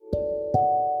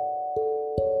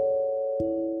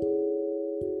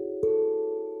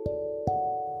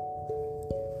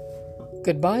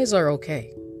Goodbyes are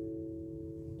okay.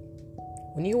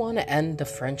 When you want to end a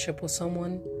friendship with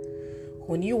someone,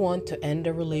 when you want to end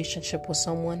a relationship with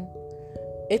someone,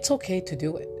 it's okay to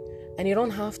do it. And you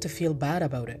don't have to feel bad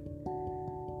about it.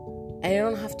 And you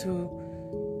don't have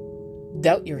to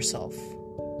doubt yourself.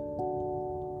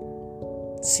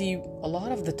 See, a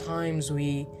lot of the times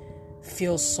we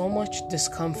feel so much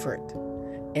discomfort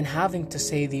in having to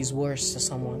say these words to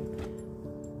someone.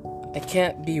 I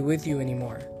can't be with you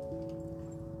anymore.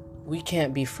 We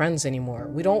can't be friends anymore.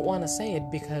 We don't want to say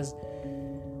it because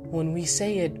when we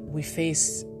say it, we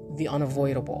face the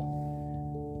unavoidable.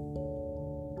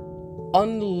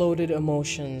 Unloaded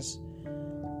emotions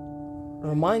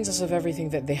reminds us of everything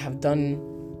that they have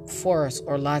done for us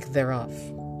or lack thereof.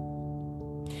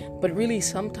 But really,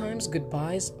 sometimes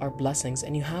goodbyes are blessings,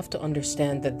 and you have to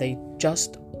understand that they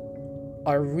just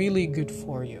are really good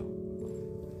for you.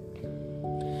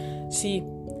 See,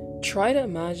 try to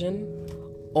imagine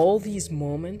all these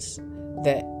moments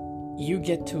that you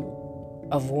get to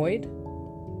avoid,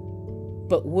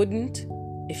 but wouldn't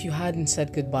if you hadn't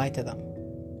said goodbye to them.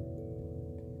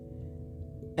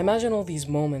 Imagine all these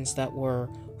moments that were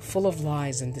full of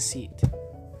lies and deceit.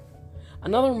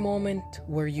 Another moment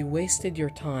where you wasted your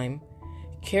time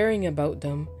caring about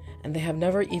them and they have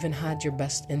never even had your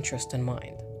best interest in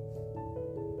mind.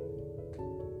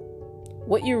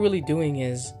 What you're really doing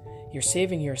is you're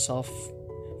saving yourself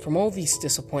from all these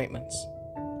disappointments,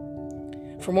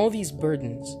 from all these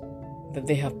burdens that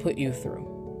they have put you through,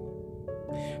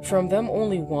 from them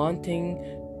only wanting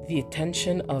the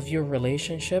attention of your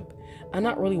relationship and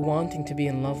not really wanting to be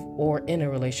in love or in a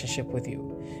relationship with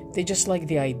you. They just like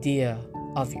the idea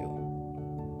of you.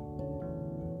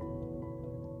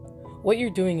 What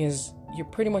you're doing is you're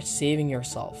pretty much saving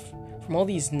yourself from all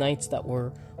these nights that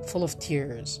were full of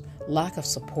tears, lack of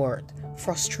support,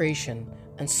 frustration,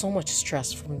 and so much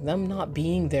stress from them not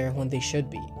being there when they should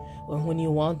be, or when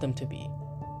you want them to be.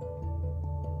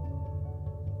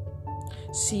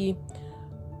 See,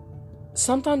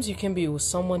 sometimes you can be with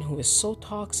someone who is so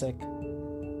toxic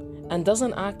and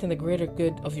doesn't act in the greater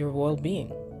good of your well-being.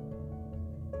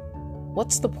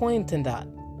 What's the point in that?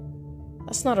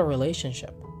 That's not a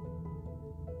relationship.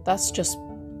 That's just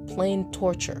plain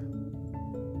torture.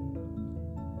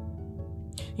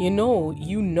 You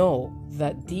know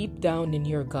that deep down in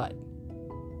your gut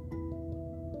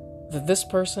that this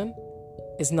person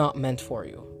is not meant for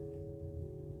you.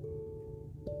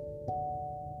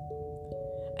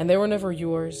 And they were never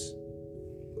yours,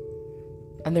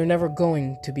 and they're never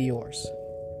going to be yours.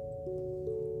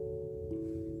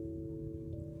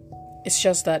 It's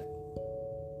just that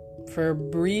for a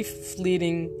brief,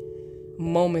 fleeting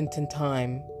moment in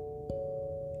time,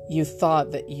 you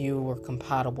thought that you were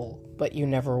compatible, but you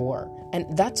never were.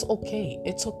 And that's okay.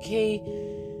 It's okay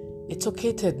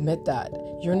to admit that.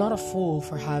 You're not a fool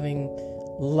for having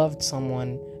loved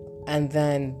someone and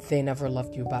then they never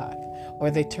loved you back, or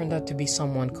they turned out to be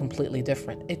someone completely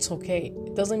different. It's okay.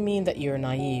 It doesn't mean that you're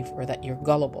naive or that you're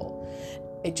gullible.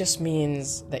 It just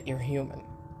means that you're human.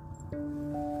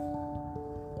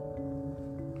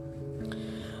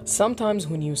 Sometimes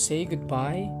when you say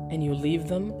goodbye and you leave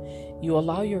them, you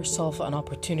allow yourself an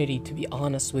opportunity to be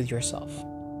honest with yourself.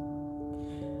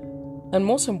 And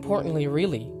most importantly,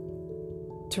 really,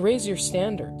 to raise your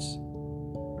standards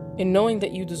in knowing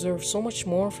that you deserve so much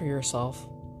more for yourself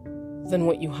than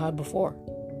what you had before.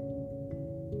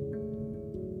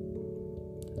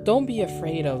 Don't be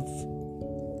afraid of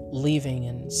leaving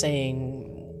and saying,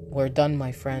 "We're done,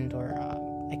 my friend," or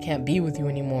 "I can't be with you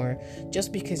anymore,"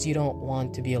 just because you don't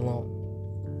want to be alone.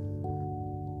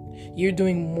 You're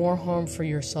doing more harm for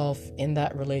yourself in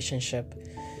that relationship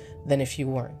than if you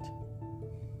weren't.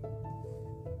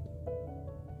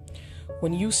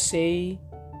 When you say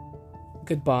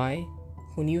goodbye,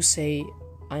 when you say,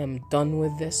 "I am done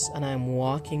with this and I am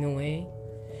walking away,"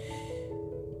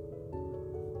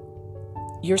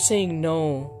 you're saying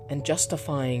no and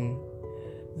justifying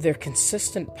their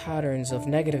consistent patterns of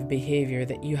negative behavior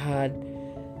that you had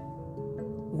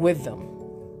with them.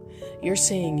 You're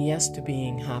saying yes to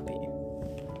being happy.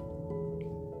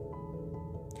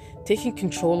 Taking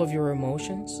control of your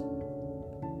emotions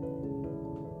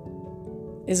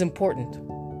is important.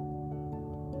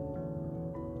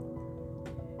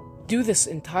 Do this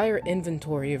entire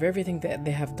inventory of everything that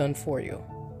they have done for you.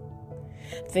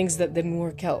 Things that didn't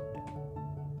work out.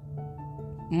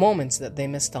 Moments that they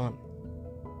missed on.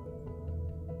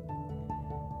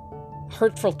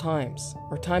 Hurtful times,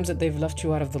 or times that they've left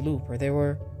you out of the loop, or they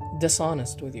were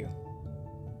dishonest with you.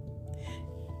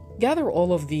 Gather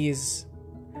all of these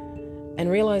and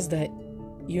realize that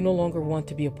you no longer want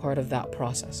to be a part of that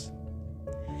process.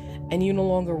 and you no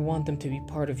longer want them to be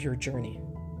part of your journey.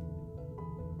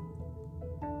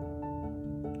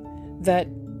 That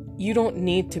you don't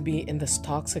need to be in this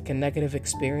toxic and negative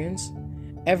experience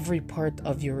every part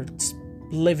of your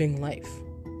living life.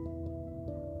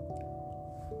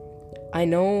 I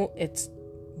know it's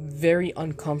very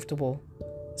uncomfortable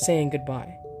saying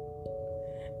goodbye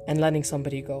and letting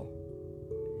somebody go,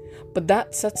 but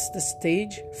that sets the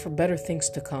stage for better things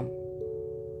to come,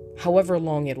 however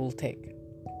long it will take.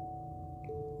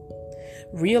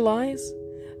 Realize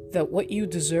that what you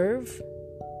deserve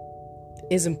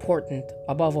is important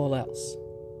above all else.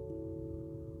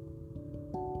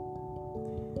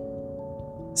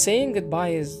 Saying goodbye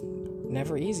is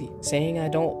never easy. Saying I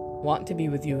don't want to be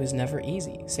with you is never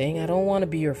easy. Saying I don't want to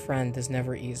be your friend is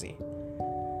never easy.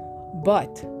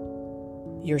 But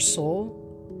your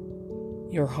soul,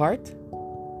 your heart,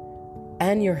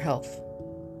 and your health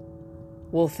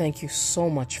will thank you so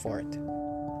much for it.